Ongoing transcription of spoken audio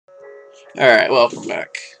Alright, welcome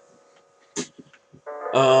back.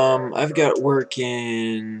 I've got work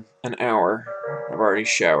in an hour. I've already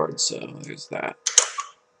showered, so there's that.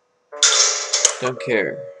 Don't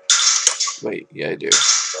care. Wait, yeah, I do.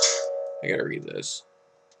 I gotta read this.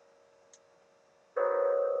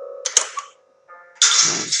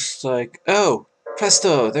 And I was just like, oh,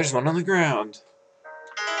 presto, there's one on the ground.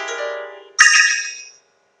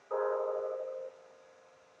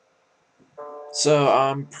 So,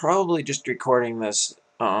 I'm probably just recording this,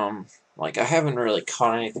 like, I haven't really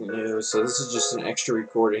caught anything new, so this is just an extra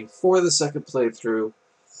recording for the second playthrough,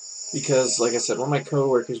 because, like I said, one of my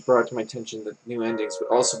coworkers brought to my attention the new endings, but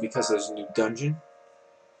also because there's a new dungeon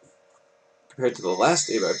compared to the last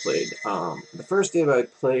Abe I played. The first Abe I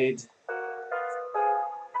played,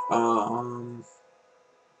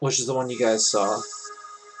 which is the one you guys saw,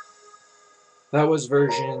 that was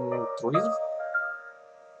version 3?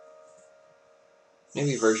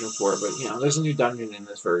 Maybe version 4, but, you know, there's a new dungeon in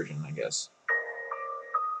this version, I guess.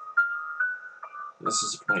 This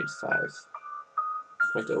is 0.5.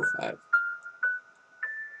 0.05.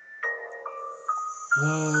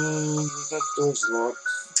 That door's locked.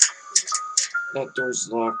 That door's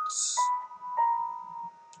locked.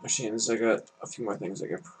 Machines, I got a few more things I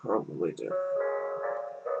could probably do.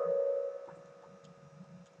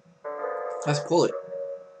 Let's pull it.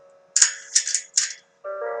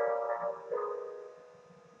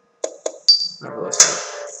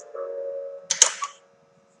 Marvelous.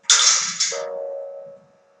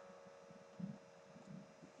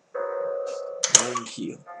 One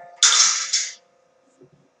heal.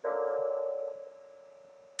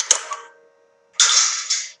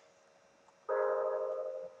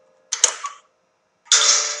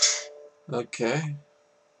 Okay.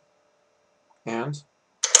 And?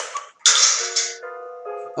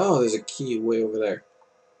 Oh, there's a key way over there.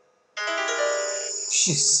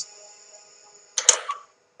 Jeez.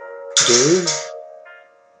 Dude.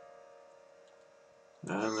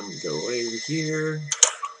 And let me go over here.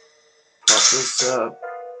 Pop this up.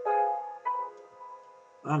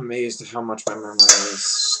 I'm amazed at how much my memory is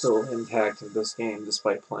still intact of this game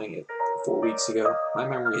despite playing it 4 weeks ago. My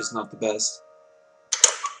memory is not the best.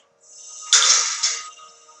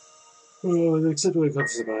 Oh, except when it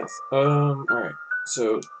comes to the math. Alright.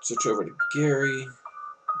 So, switch over to Gary.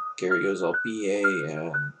 Gary goes all BA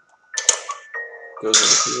and goes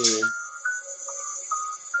over here.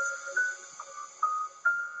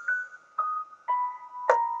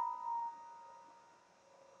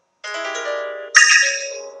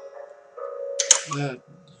 That.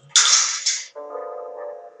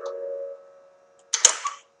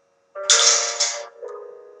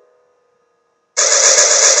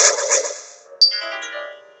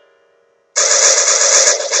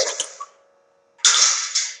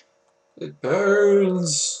 It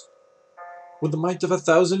burns with the might of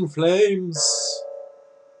 1,000 flames.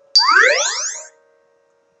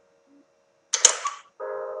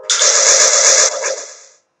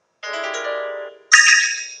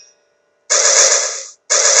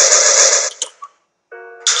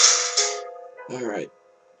 Alright.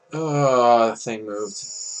 Oh, the thing moved.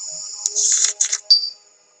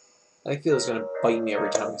 I feel it's gonna bite me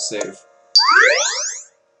every time I save.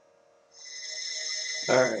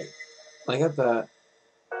 Alright. I got that.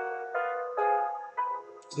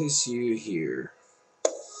 Place you here.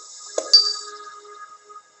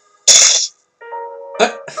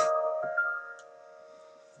 Ah!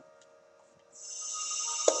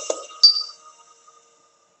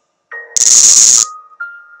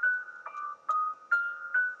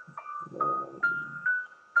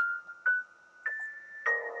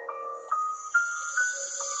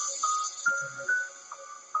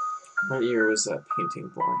 What year was that painting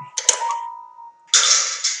born?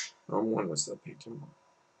 Or when was that painting born?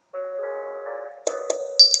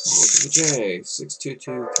 Look at the J.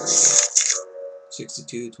 6223.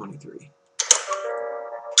 6223.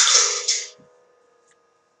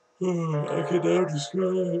 I can now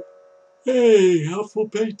describe. Hey, helpful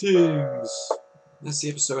paintings! That's the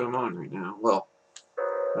episode I'm on right now. Well,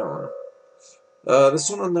 I don't know. This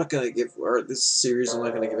one I'm not gonna give, or this series I'm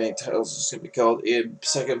not gonna give any titles. It's just gonna be called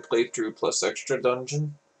Second Playthrough plus Extra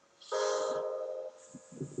Dungeon.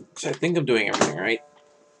 Because I think I'm doing everything right.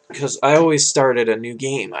 Because I always started a new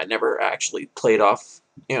game. I never actually played off,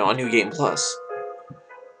 you know, a new game plus.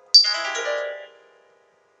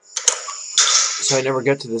 So I never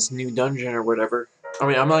get to this new dungeon or whatever. I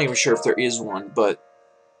mean, I'm not even sure if there is one, but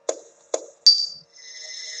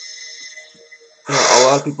you know, a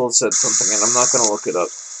lot of people have said something, and I'm not gonna look it up.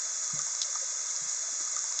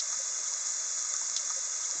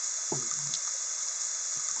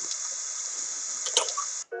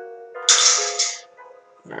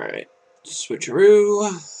 Alright. Switcheroo.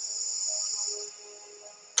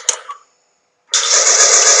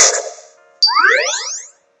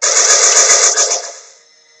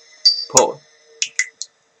 Pull.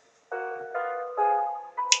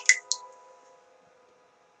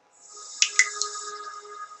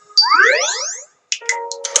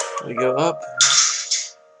 We go up.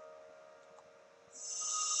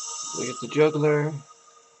 We get the juggler.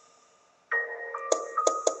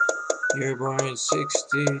 You're born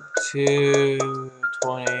 62,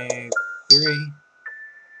 23.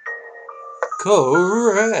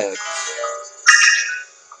 Correct.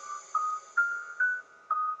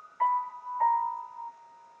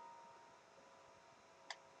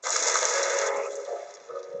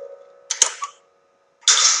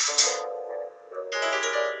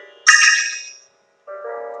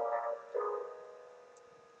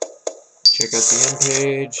 Check out the end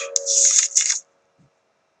page.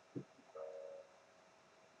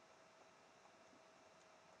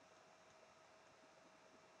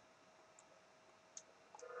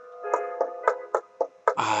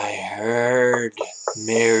 I heard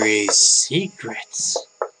Mary's secrets.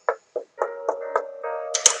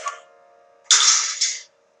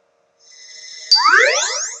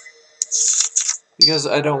 Because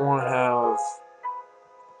I don't want to have...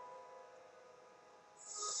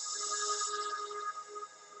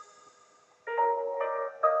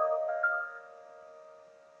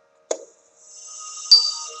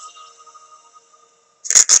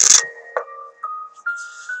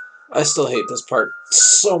 I still hate this part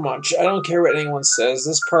so much. I don't care what anyone says.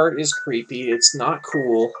 This part is creepy. It's not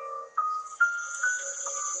cool.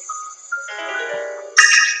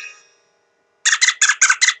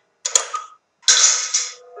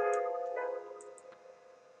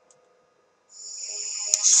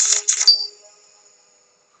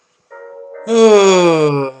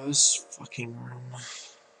 This fucking room.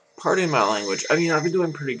 Pardon my language. I mean, I've been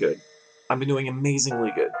doing pretty good. I've been doing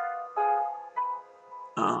amazingly good.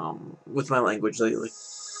 With my language lately.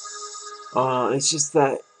 It's just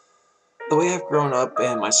that the way I've grown up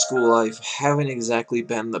and my school life haven't exactly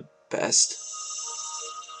been the best.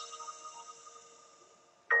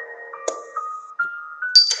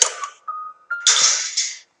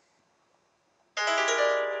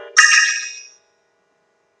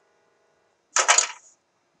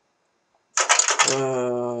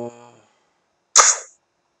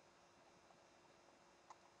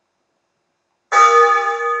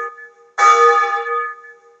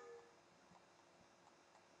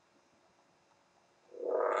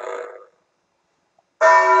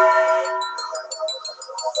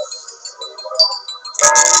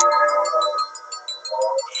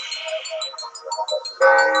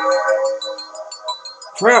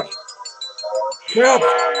 Crap! Crap!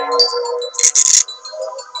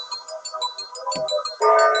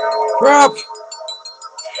 Crap!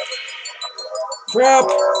 Crap!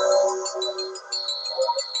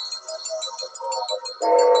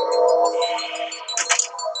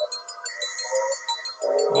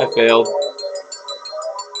 I failed.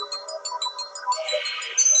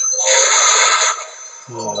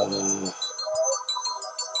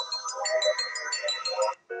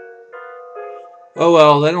 Oh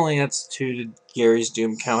well, that only adds 2 to Gary's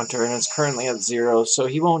Doom counter, and it's currently at 0, so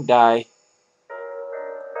he won't die.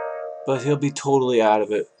 But he'll be totally out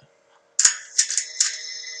of it.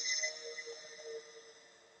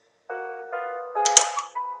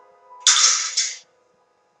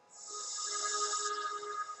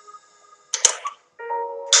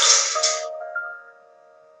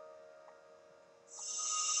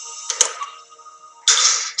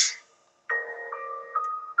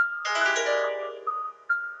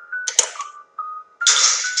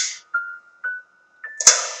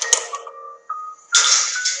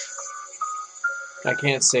 I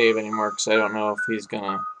can't save anymore because I don't know if he's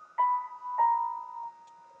gonna...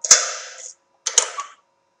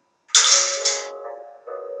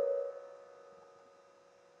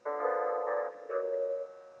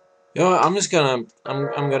 You know what, I'm just gonna...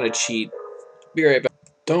 I'm gonna cheat. Be right back.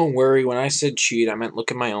 Don't worry, when I said cheat, I meant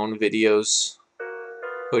look at my own videos.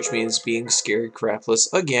 Which means being scared crapless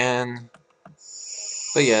again.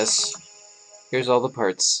 But yes, here's all the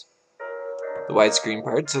parts. The widescreen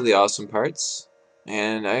parts are the awesome parts.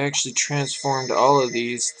 And I actually transformed all of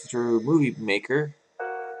these through Movie Maker.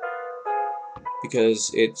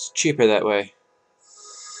 Because it's cheaper that way.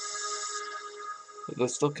 But they're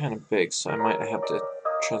still kind of big, so I might have to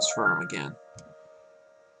transform them again.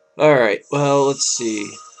 Alright, well, let's see.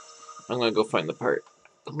 I'm gonna go find the part.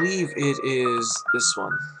 I believe it is this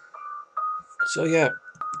one. So yeah.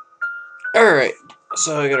 Alright,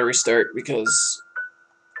 so I gotta restart because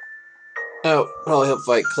Oh, probably help if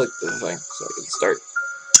I click the thing so I can start.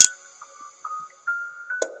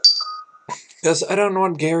 Because I don't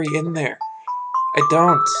want Gary in there. I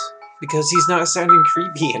don't. Because he's not sounding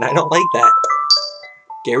creepy, and I don't like that.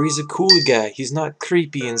 Gary's a cool guy. He's not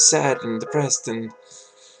creepy and sad and depressed, and I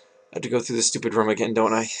have to go through this stupid room again,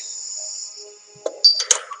 don't I?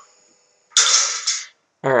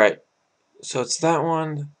 Alright. So it's that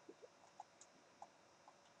one.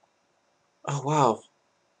 Oh, wow.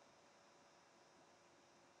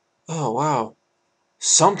 Oh, wow.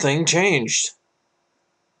 Something changed.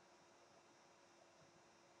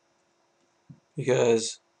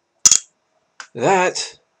 Because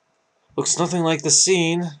that looks nothing like the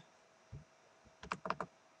scene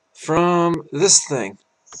from this thing.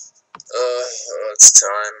 It's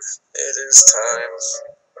time. It is time.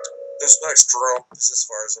 This next rope is as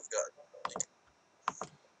far as I've got.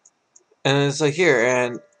 And it's like here,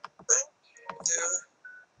 and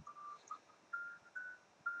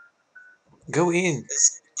go in.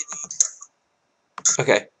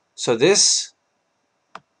 Okay, so this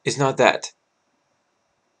is not that.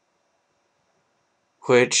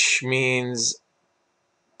 Which means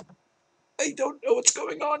I don't know what's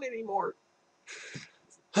going on anymore.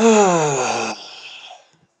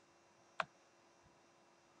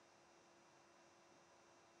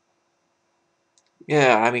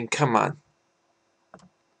 Yeah, I mean, come on.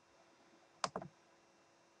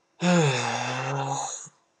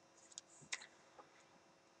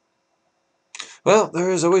 Well, there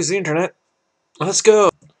is always the internet. Let's go.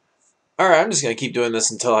 Alright, I'm just gonna keep doing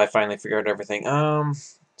this until I finally figure out everything.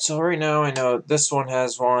 So right now I know this one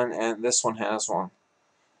has one, and this one has one.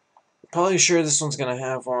 Probably sure this one's gonna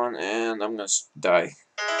have one, and I'm gonna die.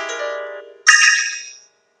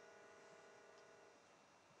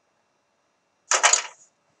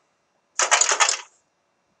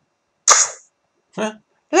 Huh?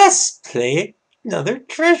 Let's play another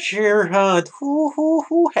treasure hunt.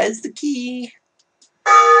 Who has the key?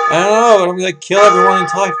 I don't know, but I'm gonna kill everyone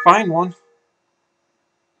until I find one.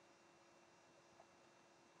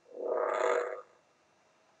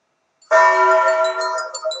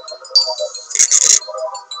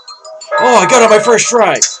 Oh, I got it on my first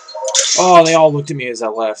try! Oh, they all looked at me as I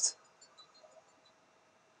left.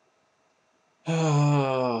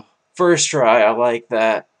 First try, I like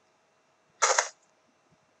that.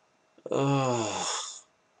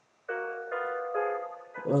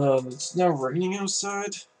 It's now raining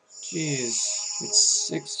outside? Jeez, it's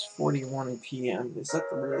 6:41 p.m. Is that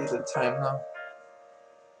really the time now?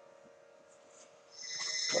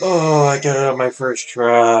 Oh, I got it on my first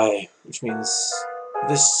try, which means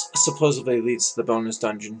this supposedly leads to the bonus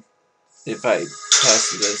dungeon. If I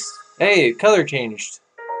pass this. Hey, color changed.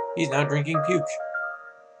 He's now drinking puke.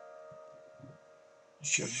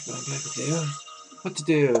 Sure, going back to do. What to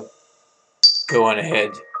do? Go on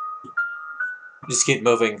ahead. Just keep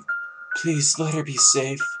moving. Please let her be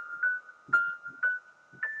safe.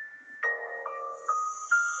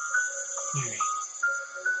 Mary.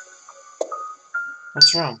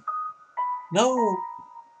 What's wrong? No!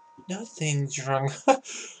 Nothing's wrong.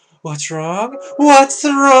 What's wrong? What's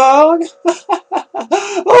wrong?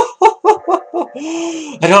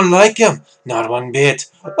 I don't like him. Not one bit.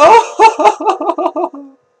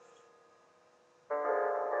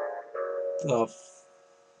 Oh,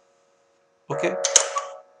 okay.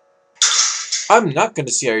 I'm not going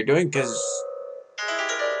to see how you're doing because...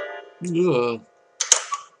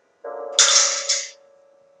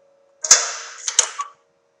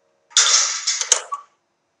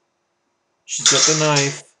 She's got the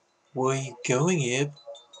knife. Where are you going, Ib?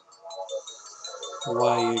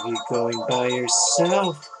 Why are you going by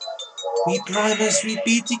yourself? We promised we'd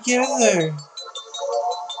be together.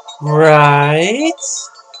 Right?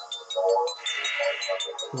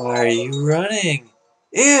 Why are you running?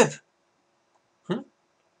 Ib! Huh?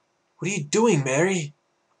 What are you doing, Mary?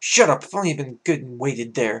 Shut up. I've only been good and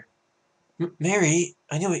waited there. Mary,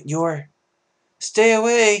 I knew it. You're... Stay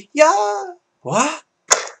away. Yeah! What?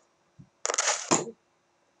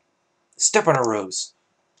 Step on a rose.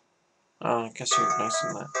 Oh, I guess you're nice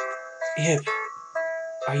on that. Ib,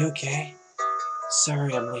 are you okay?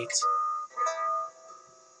 Sorry I'm late.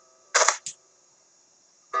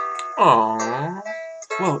 Aww.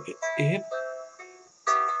 Whoa, Ib?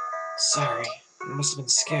 Sorry. It must have been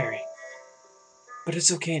scary. But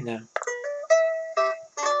it's okay now.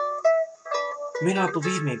 You may not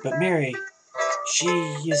believe me, but Mary, she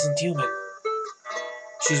isn't human.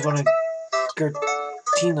 She's one of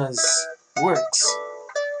Gertina's works.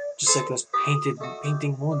 Just like those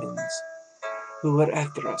painting women who were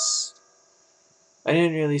after us. I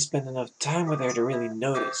didn't really spend enough time with her to really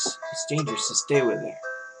notice. It's dangerous to stay with her.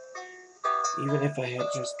 Even if I had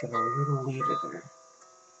just been a little later there.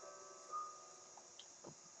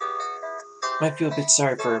 Might feel a bit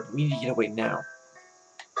sorry for me to get away now.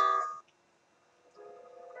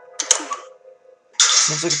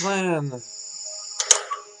 Sounds like a plan.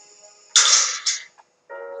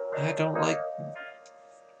 I don't like...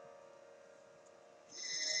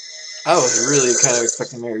 I was really kind of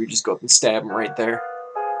expecting Mary to just go up and stab him right there.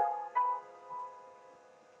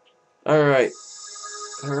 Alright.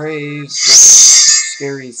 Hooray,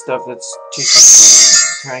 scary stuff that's chasing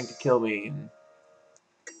me, trying to kill me.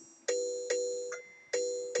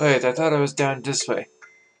 Wait, I thought I was down this way.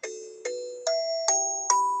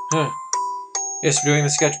 Huh. Yes, we're doing the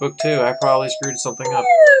sketchbook too. I probably screwed something up.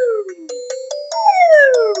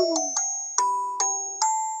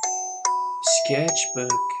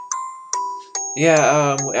 Sketchbook.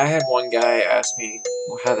 Yeah, I had one guy ask me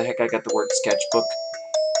how the heck I got the word sketchbook.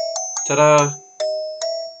 Ta-da!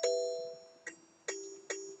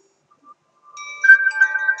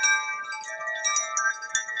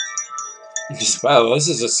 Wow, this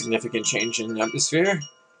is a significant change in atmosphere.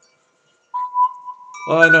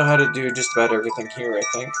 Well, I know how to do just about everything here, I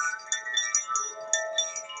think.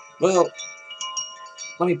 Well,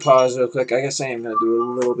 let me pause real quick. I guess I am going to do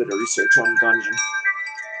a little bit of research on the dungeon.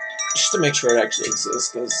 Just to make sure it actually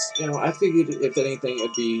exists, because, you know, I figured if anything,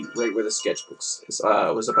 it'd be right where the sketchbooks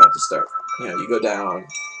was about to start. You know, you go down,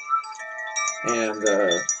 and,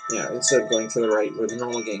 you know, instead of going to the right where the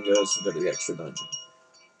normal game goes, you go to the extra dungeon.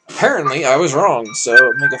 Apparently, I was wrong, so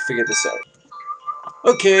I'm going to go figure this out.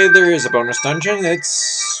 Okay, there is a bonus dungeon.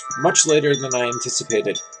 It's much later than I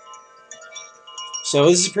anticipated. So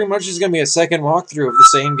this is pretty much just going to be a second walkthrough of the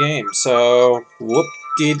same game, so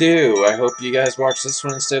whoop-de-doo. I hope you guys watch this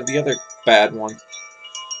one instead of the other bad one.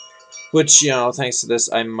 Which, you know, thanks to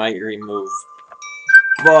this, I might remove.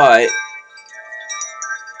 But,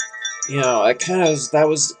 you know, that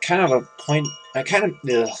was kind of a point, I can't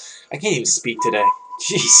even speak today.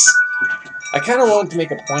 Jeez. I kind of wanted to make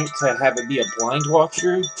a point to have it be a blind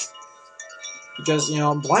walkthrough. Because, you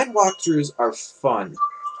know, blind walkthroughs are fun.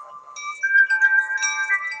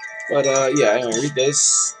 But, yeah, anyway, read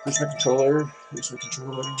this. Here's my controller. Here's my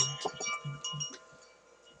controller.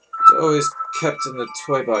 It's always kept in the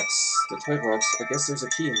toy box. The toy box, I guess there's a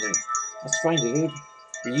key in there. Let's find it, Abe.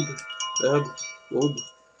 Beeb. Ub. Oob.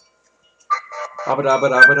 Abada. I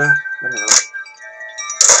don't know.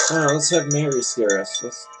 Let's have Mary scare us.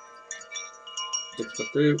 Let's take the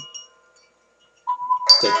fruit.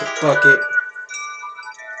 Take the bucket.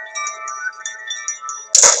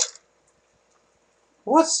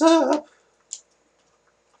 What's up?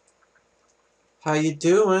 How you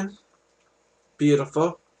doing?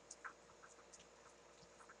 Beautiful.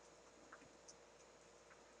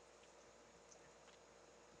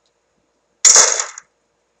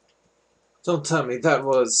 Don't tell me that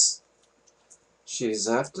was... She's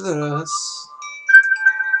after us.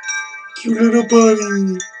 Cute little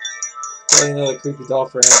bunny. Probably another creepy doll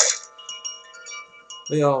for him.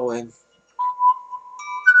 We all win.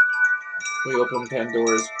 We open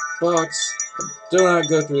Pandora's box. Do not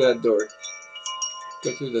go through that door.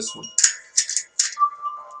 Go through this one.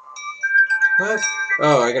 What?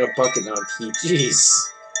 Oh, I got a bucket, not a key.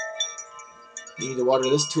 Jeez. You need to water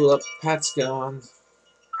this tulip. Pat's gone.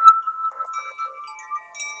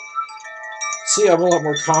 See, I'm a lot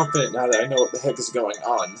more confident now that I know what the heck is going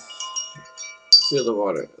on. Feel the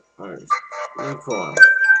water. Alright. Really cool.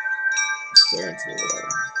 Stare into the water.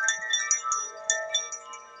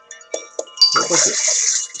 The bucket.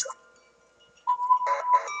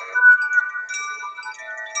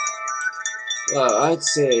 I'd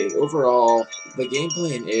say, overall, the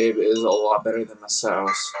gameplay in Abe is a lot better than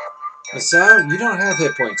Masau's. Masau, you don't have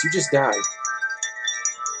hit points, you just died.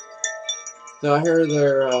 Though I heard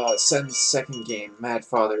their second game, Mad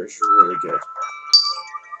Father, is really good.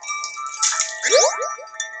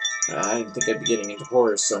 I didn't think I'd be getting into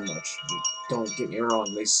horror so much. Don't get me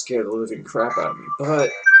wrong, they scare the living crap out of me,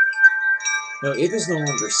 but... No, Abe is no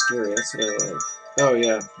longer scary, that's what I like. Oh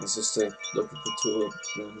yeah, it's just to look at the tulip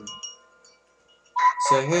and...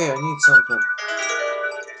 say, hey, I need something.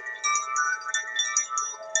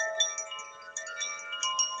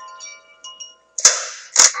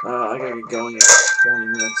 I gotta get going in 20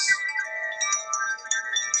 minutes.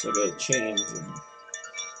 So I gotta change. And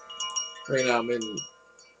right now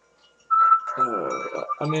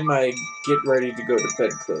I'm in my get ready to go to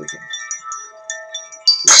bed clothing.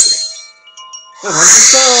 Oh,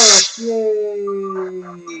 stuff!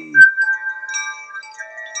 Yay!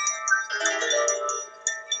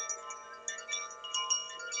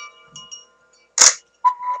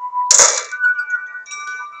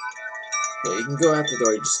 Yeah, you can go out the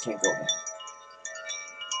door, you just can't go in.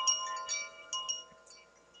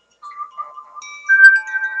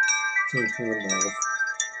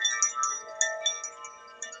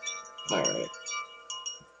 Alright.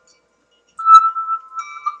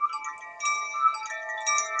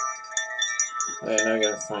 And I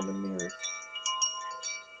gotta find a mirror.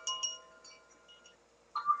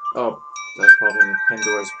 Oh, that's probably in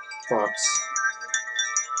Pandora's box.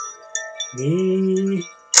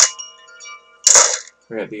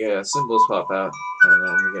 Right, the symbols pop out, and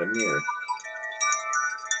then you get a mirror.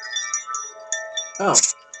 Oh,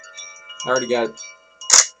 I already got it.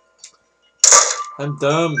 I'm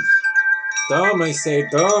dumb. Dumb, I say,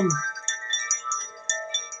 dumb.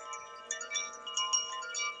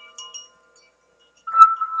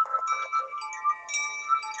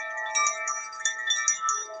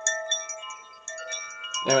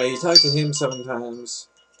 Anyway, you talk to him 7 times.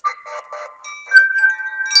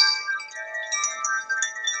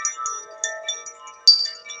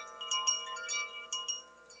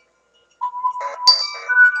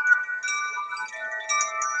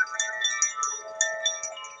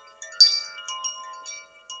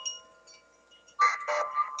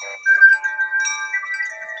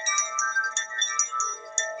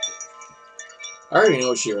 I already know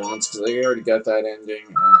what she wants, because I already got that ending,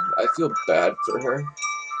 and I feel bad for her.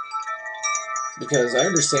 Because I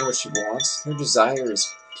understand what she wants. Her desire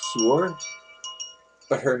is pure,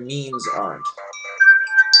 but her means aren't.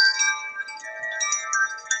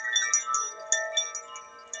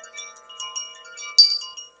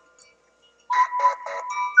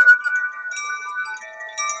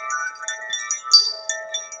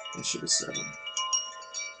 That should be 7.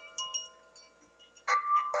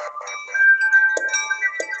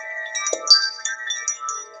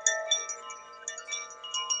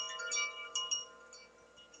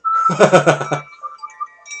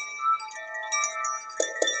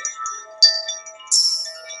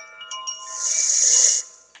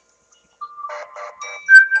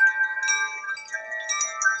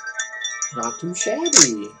 Not too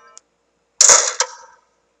shabby.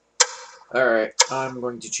 Alright, I'm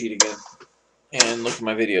going to cheat again. And look at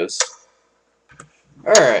my videos.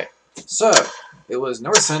 Alright, so, it was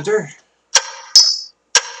North Center,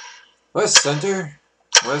 West Center,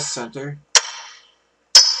 West Center,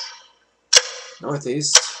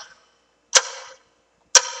 Northeast.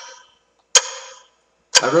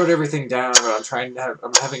 I wrote everything down, but I'm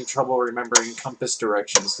having trouble remembering compass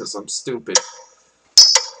directions because I'm stupid.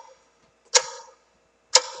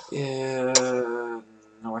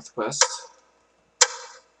 Northwest,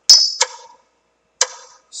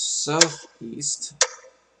 Southeast,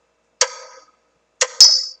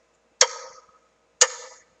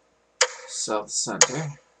 South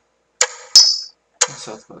Center,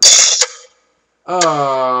 Southwest.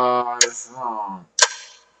 Oh, it's wrong.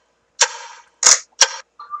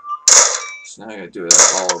 So now I gotta do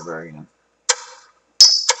that all over again.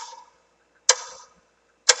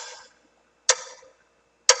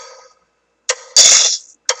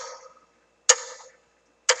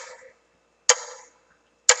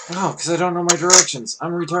 Oh, because I don't know my directions.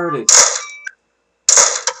 I'm retarded.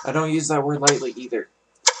 I don't use that word lightly either.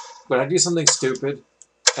 When I do something stupid,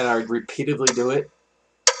 and I repeatedly do it,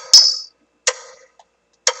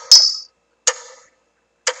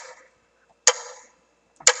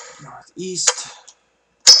 Northeast,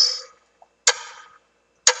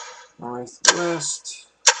 Northwest,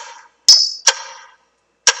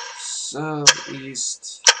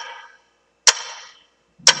 Southeast,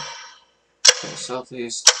 okay,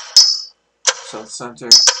 Southeast, South Center,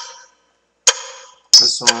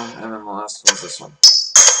 this one, and then the last one's this one.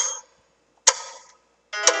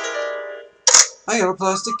 I got a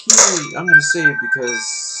plastic key! I'm gonna save because...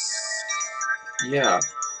 yeah.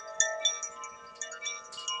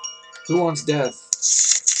 Who wants death?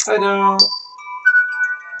 I don't!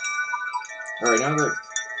 Alright, now that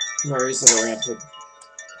Mary's at a rampant.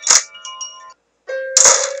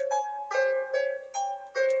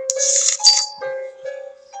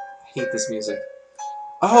 I hate this music.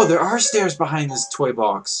 Oh, there are stairs behind this toy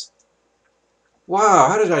box. Wow,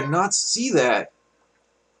 how did I not see that?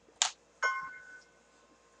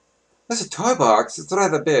 That's a toy box. It's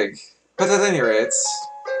rather big. But at any rate,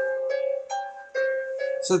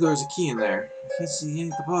 said there was a key in there. I can't see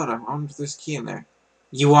any at the bottom. I wonder if there's a key in there.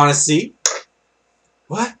 You want to see?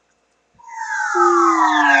 What?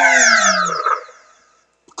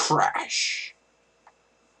 Crash.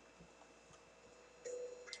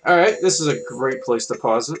 Alright, this is a great place to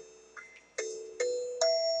pause it.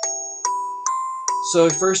 So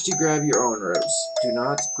first you grab your own rose. Do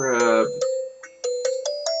not grab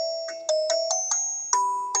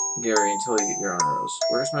Gary until you get your own rose.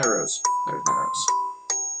 Where's my rose? There's my rose.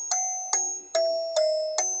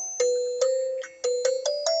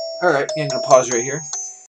 Alright, I'm going to pause right here.